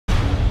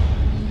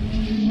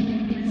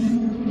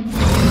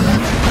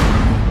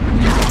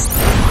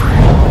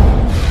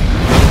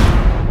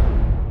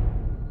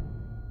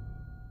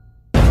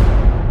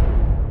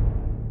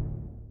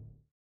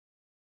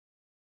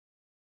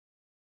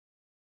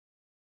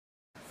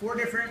4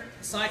 different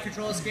side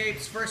control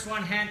escapes. First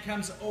one, hand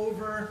comes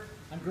over.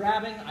 I'm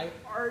grabbing, I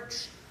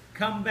arch,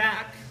 come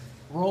back,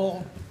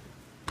 roll.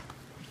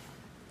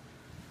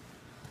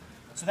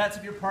 So that's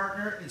if your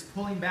partner is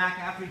pulling back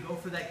after you go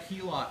for that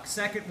key lock.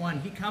 Second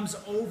one, he comes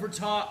over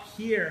top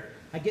here.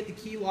 I get the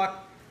key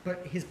lock,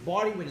 but his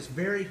body weight is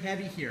very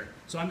heavy here.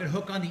 So I'm gonna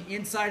hook on the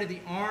inside of the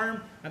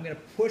arm. I'm gonna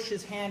push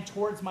his hand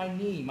towards my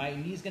knee. My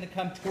knee's gonna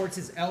come towards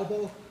his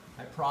elbow.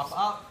 I prop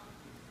up,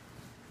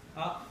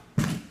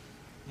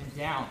 and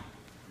down.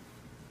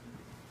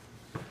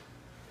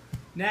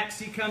 Next,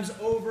 he comes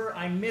over,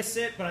 I miss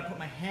it, but I put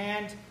my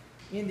hand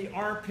in the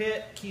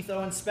armpit, Keith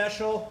Owens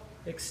special,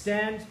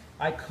 extend,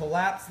 I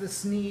collapse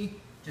this knee,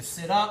 just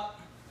sit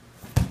up.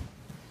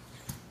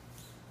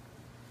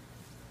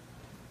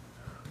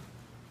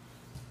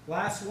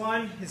 Last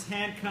one, his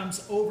hand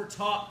comes over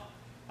top,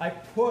 I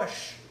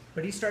push,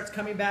 but he starts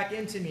coming back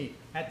into me.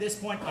 At this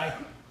point, I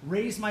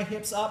raise my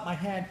hips up, my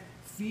hand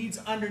feeds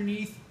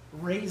underneath,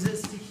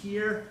 raises to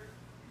here,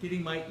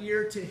 getting my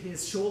ear to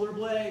his shoulder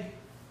blade,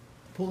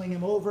 pulling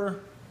him over,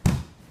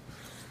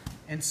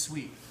 and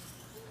sweep.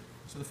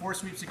 So the 4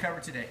 sweeps to cover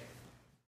today.